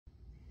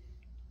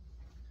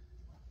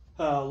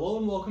Hello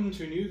and welcome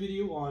to a new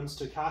video on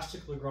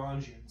Stochastic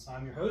Lagrangians.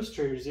 I'm your host,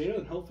 Trader Zeta,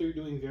 and hopefully you're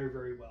doing very,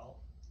 very well.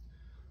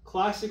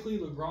 Classically,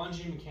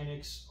 Lagrangian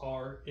mechanics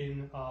are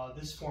in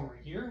this form right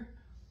here.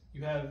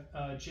 You have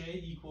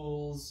J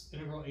equals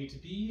integral a to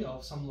b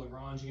of some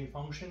Lagrangian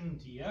function,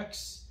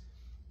 dx.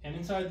 And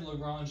inside the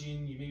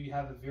Lagrangian, you maybe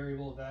have a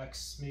variable of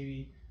x,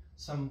 maybe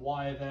some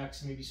y of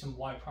x, maybe some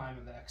y prime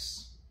of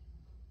x.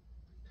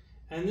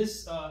 And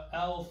this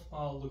L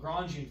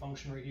Lagrangian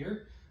function right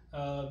here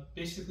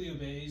basically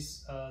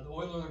obeys the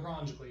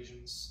Euler-Lagrange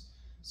equations.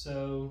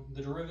 So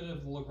the derivative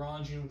of the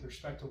Lagrangian with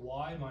respect to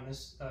y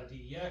minus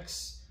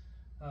dx,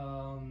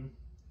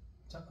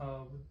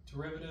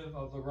 derivative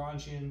of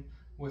Lagrangian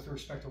with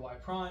respect to y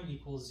prime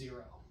equals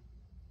 0.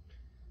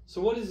 So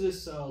what does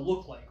this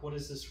look like? What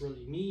does this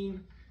really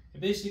mean?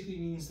 It basically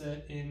means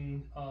that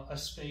in a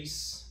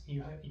space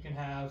you can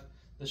have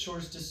the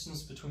shortest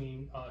distance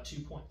between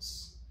 2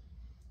 points.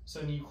 So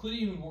in the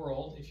Euclidean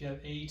world, if you have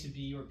a to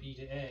b or b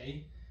to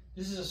a,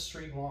 this is a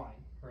straight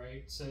line,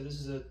 right? So this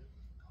is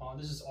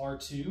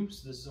R2,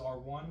 so this is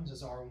R1, this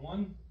is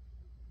R1,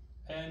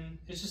 and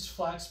it's just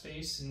flat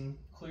space, and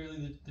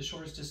clearly the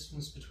shortest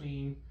distance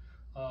between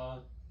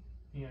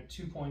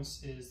 2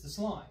 points is this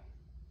line.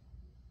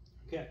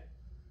 Okay.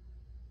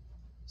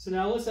 So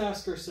now let's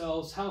ask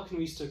ourselves, how can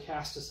we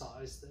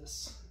stochasticize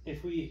this?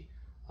 If we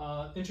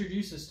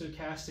introduce a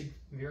stochastic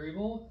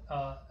variable,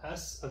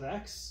 s of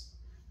x,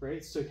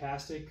 right,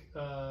 stochastic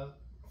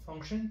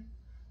function.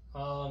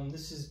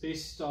 This is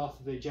based off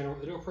of a general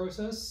iterative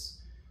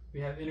process. We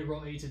have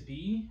integral a to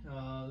b,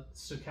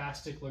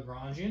 stochastic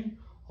Lagrangian.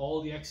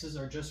 All the x's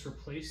are just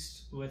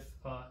replaced with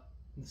the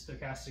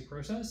stochastic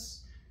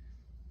process.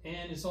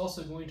 And it's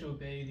also going to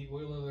obey the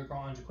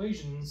Euler-Lagrange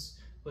equations,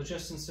 but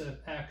just instead of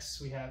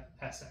x, we have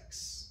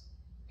sx.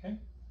 Okay?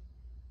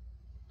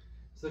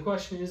 So the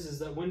question is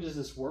that when does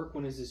this work?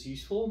 When is this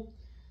useful?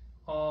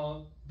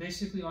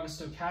 Basically on a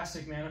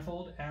stochastic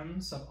manifold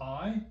M sub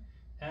I,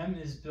 M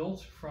is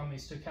built from a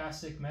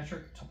stochastic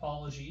metric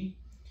topology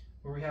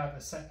where we have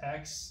a set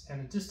x and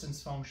a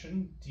distance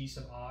function d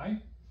sub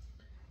I.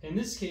 In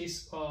this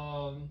case,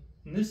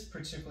 in this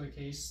particular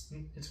case,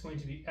 it's going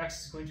to be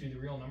x is going to be the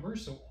real number,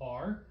 so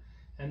r,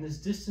 and this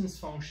distance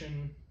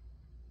function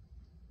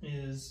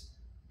is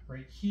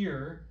right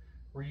here,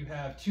 where you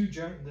have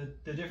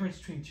the difference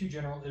between two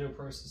general iterative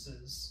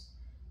processes.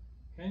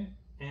 Okay,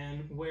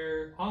 and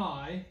where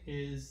I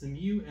is the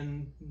mu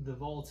and the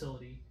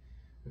volatility.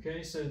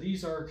 Okay, so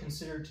these are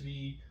considered to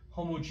be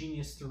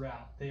homogeneous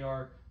throughout. They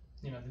are,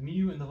 the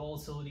mu and the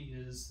volatility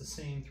is the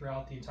same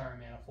throughout the entire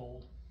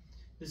manifold.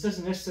 This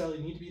doesn't necessarily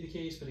need to be the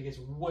case, but it gets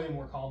way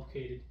more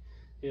complicated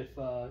if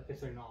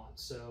they're not.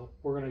 So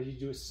we're going to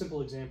do a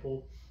simple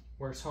example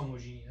where it's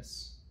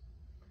homogeneous.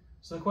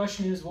 So the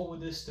question is, what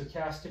would this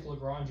stochastic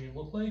Lagrangian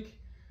look like?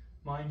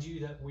 Mind you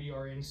that we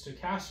are in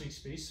stochastic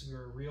space, so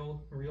we're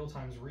real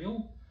times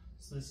real.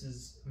 So this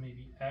is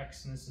maybe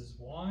x and this is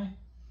y.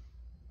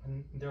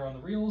 And they're on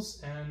the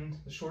reals, and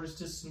the shortest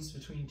distance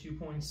between 2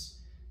 points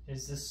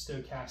is this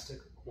stochastic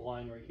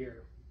line right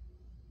here.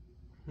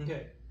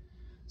 Okay,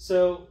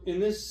 so in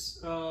this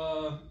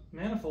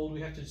manifold,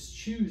 we have to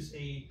choose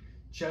a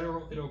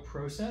general iterative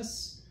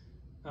process.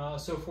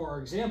 So for our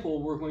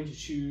example, we're going to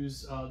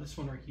choose this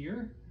one right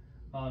here,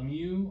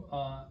 mu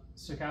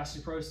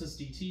stochastic process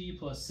dt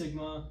plus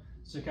sigma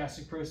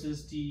stochastic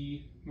process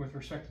d with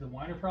respect to the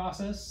Wiener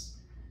process.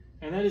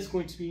 And that is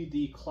going to be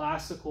the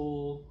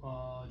classical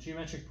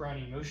geometric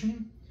Brownian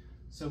motion.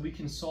 So we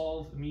can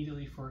solve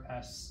immediately for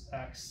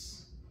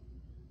Sx.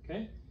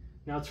 Okay.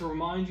 Now to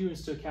remind you, in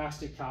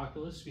stochastic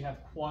calculus, we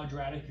have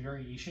quadratic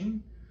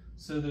variation.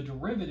 So the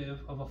derivative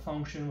of a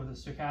function with a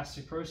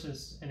stochastic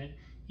process in it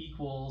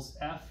equals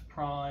f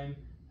prime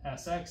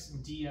sx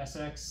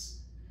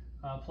dsx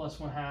plus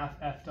 1/2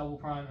 f double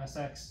prime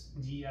sx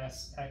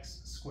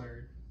dsx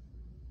squared.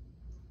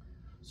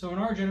 So in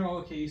our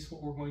general case,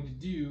 what we're going to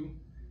do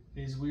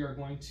is we are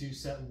going to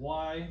set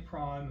y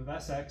prime of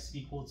sx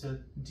equal to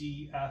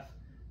df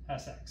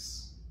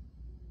sx.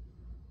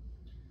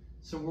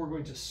 So we're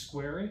going to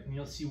square it, and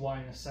you'll see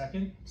why in a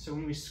second. So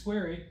when we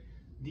square it,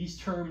 these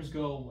terms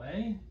go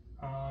away,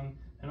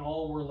 and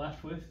all we're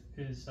left with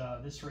is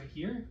this right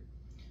here.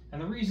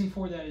 And the reason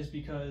for that is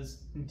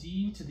because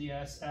d to the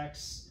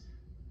sx,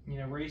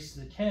 raised to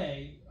the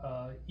k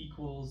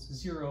equals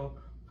 0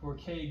 for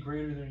k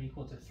greater than or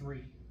equal to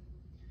 3.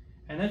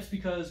 And that's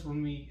because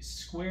when we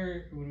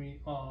square,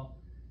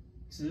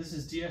 so this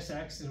is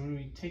dsx, and when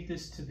we take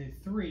this to the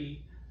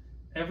 3,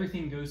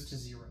 everything goes to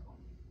 0.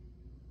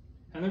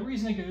 And the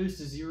reason it goes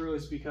to 0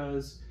 is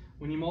because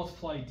when you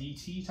multiply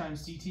dt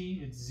times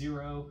dt, it's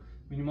 0.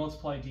 When you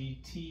multiply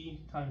dt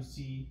times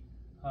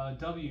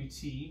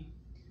dwt,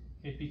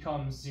 it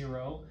becomes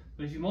 0.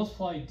 But if you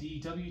multiply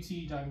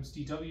dwt times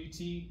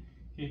dwt,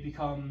 it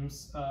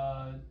becomes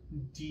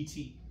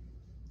dt.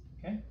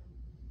 Okay?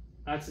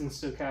 That's in the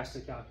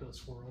stochastic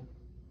calculus world.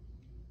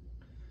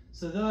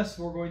 So thus,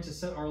 we're going to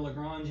set our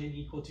Lagrangian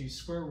equal to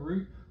square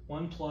root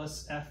 1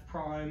 plus f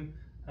prime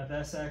of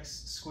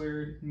sx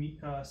squared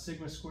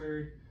sigma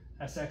squared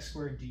sx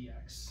squared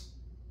dx.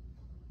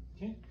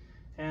 Okay,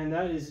 and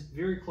that is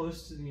very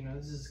close to,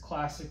 this is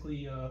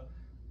classically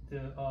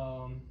the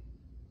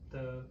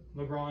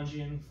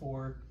Lagrangian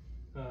for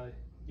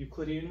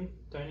Euclidean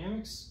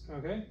dynamics.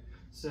 Okay,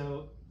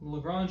 so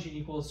Lagrangian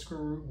equals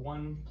square root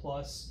 1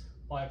 plus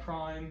y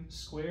prime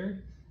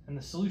squared, and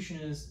the solution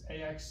is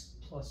ax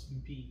plus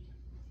b.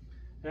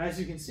 And as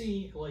you can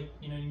see, like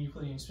in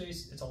Euclidean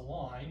space, it's a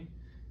line,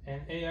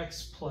 and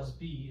ax plus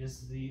b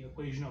is the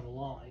equation of a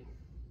line.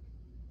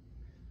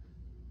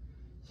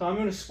 So I'm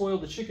going to spoil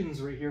the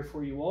chickens right here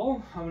for you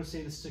all. I'm going to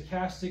say the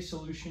stochastic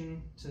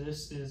solution to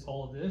this is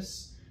all of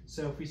this.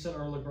 So if we set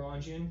our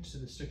Lagrangian to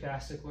the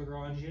stochastic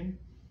Lagrangian,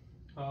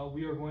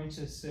 we are going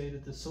to say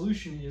that the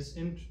solution is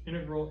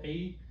integral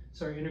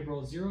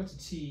 0 to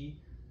t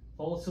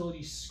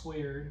volatility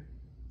squared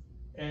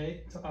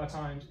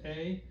times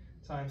a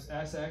times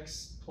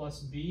sx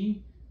plus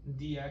b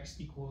dx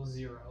equals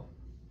 0.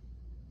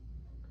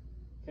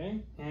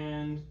 Okay,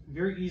 and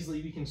very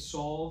easily we can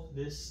solve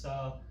this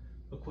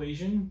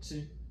equation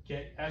to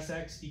get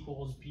sx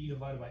equals b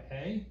divided by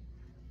a.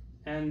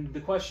 And the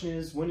question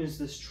is, when is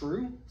this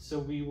true? So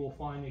we will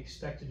find the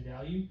expected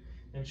value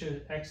and show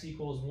that x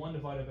equals 1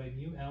 divided by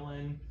mu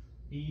ln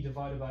b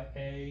divided by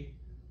a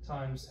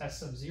times s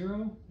sub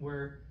 0,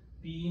 where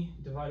b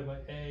divided by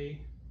a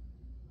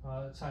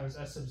times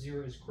s sub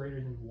 0 is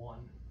greater than 1.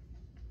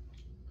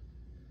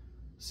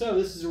 So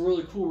this is a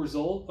really cool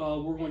result.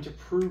 We're going to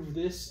prove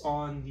this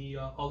on the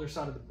other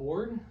side of the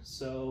board.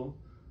 So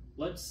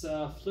let's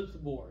flip the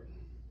board.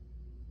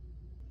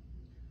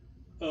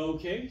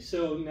 Okay,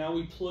 so now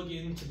we plug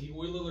into the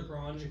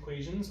Euler-Lagrange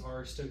equations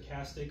our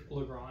stochastic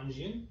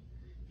Lagrangian.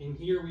 In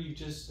here we've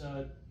just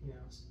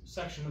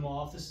sectioned them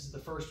off. This is the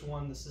first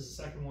one, this is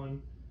the second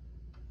one,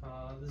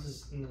 this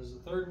is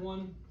the third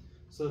one.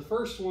 So the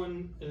first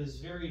one is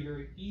very,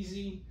 very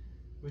easy.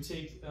 We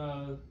take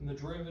the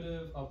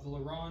derivative of the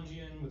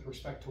Lagrangian with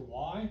respect to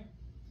y,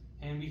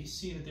 and we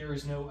see that there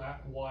is no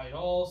y at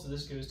all, so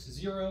this goes to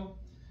 0.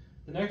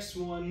 The next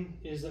one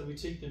is that we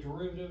take the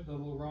derivative of the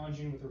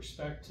Lagrangian with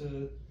respect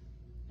to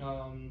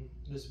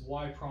this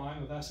y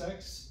prime of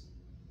sx.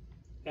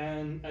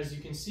 And as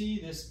you can see,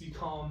 this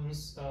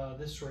becomes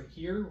this right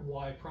here,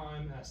 y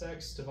prime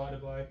sx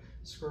divided by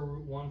square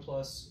root 1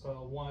 plus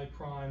y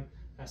prime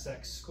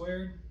sx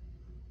squared.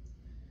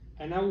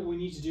 And now what we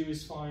need to do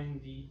is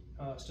find the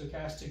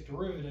stochastic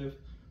derivative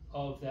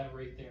of that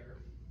right there.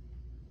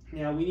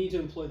 Now we need to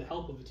employ the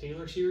help of the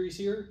Taylor series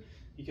here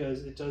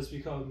because it does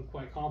become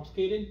quite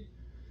complicated.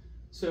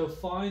 So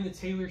find the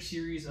Taylor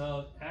series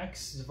of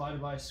x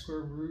divided by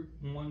square root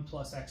 1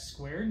 plus x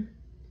squared.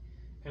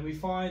 And we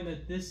find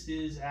that this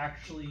is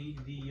actually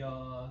the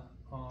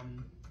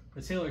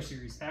Taylor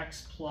series,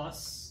 x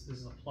plus, this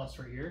is a plus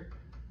right here,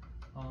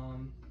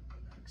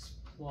 x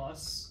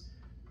plus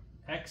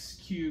x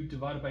cubed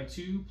divided by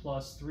 2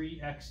 plus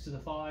 3x to the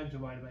 5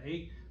 divided by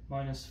 8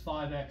 minus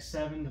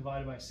 5x7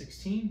 divided by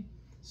 16,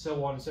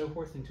 so on and so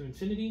forth into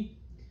infinity.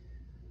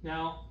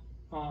 Now,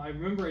 I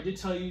remember I did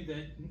tell you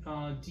that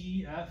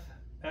df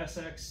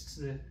sx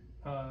to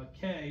the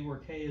k, where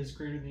k is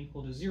greater than or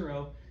equal to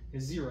 0,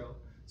 is 0.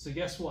 So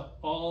guess what?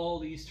 All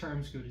these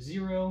terms go to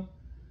 0.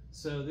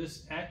 So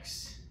this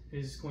x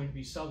is going to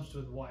be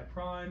substituted with y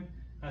prime,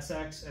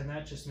 sx, and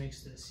that just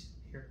makes this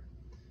here.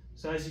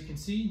 So as you can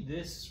see,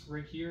 this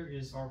right here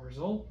is our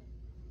result.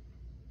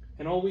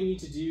 And all we need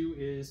to do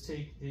is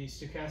take the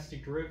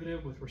stochastic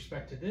derivative with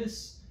respect to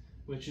this,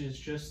 which is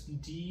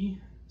just d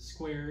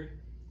squared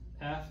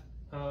f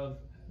of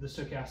the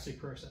stochastic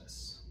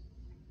process.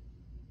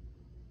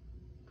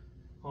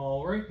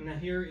 All right, now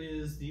here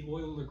is the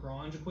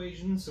Euler-Lagrange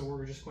equation, so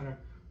we're just going to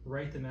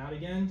write them out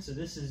again. So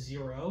this is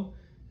 0,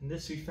 and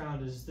this we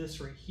found is this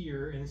right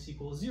here, and this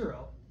equals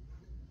 0.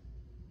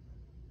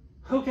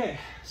 Okay,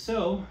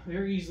 so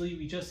very easily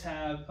we just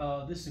have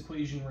this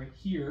equation right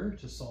here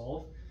to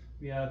solve.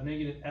 We have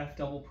negative f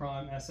double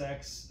prime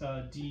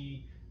sx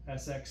d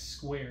sx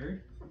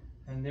squared,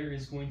 and there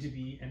is going to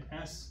be an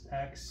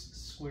sx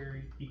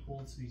squared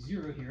equal to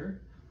 0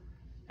 here.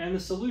 And the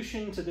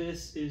solution to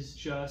this is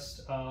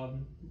just a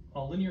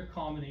linear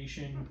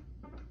combination.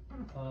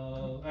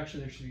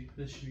 Actually,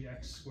 this should be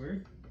x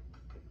squared.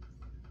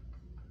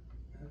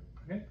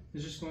 Okay,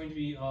 there's just going to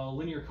be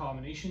linear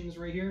combinations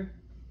right here,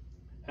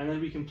 and then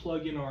we can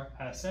plug in our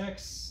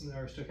sx,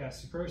 our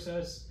stochastic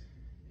process,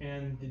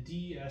 and the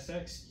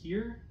dsx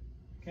here.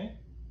 Okay,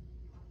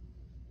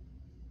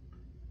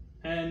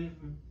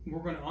 and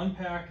we're going to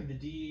unpack the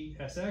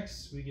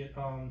dsx. We get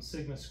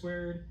sigma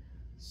squared,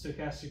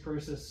 stochastic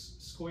process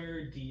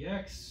squared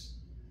dx,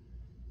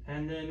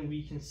 and then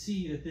we can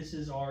see that this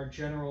is our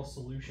general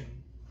solution.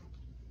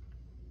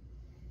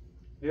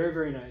 Very,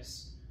 very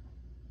nice.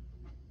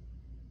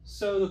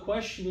 So the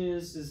question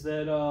is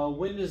that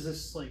when is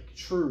this like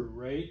true,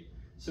 right?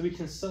 So we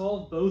can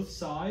solve both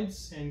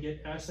sides and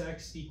get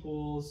sx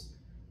equals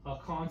a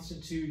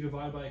constant 2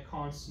 divided by a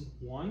constant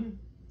 1,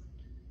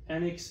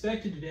 and the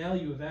expected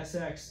value of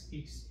sx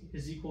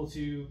is equal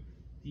to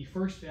the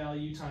first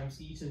value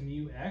times e to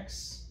mu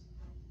x,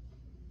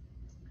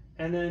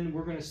 And then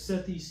we're going to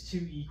set these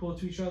two equal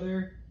to each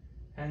other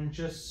and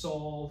just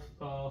solve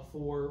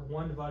for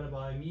 1 divided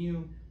by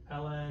mu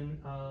ln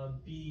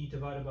b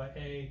divided by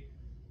a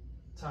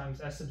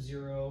times s sub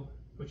 0,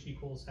 which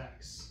equals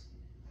x.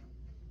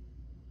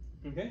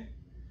 Okay?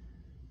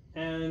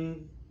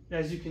 And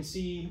as you can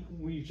see,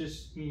 we've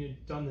just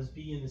done this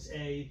b and this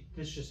a.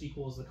 This just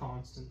equals the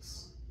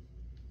constants.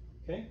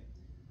 Okay?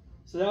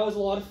 So that was a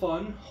lot of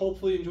fun.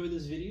 Hopefully you enjoyed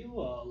this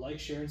video. Like,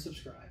 share, and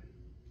subscribe.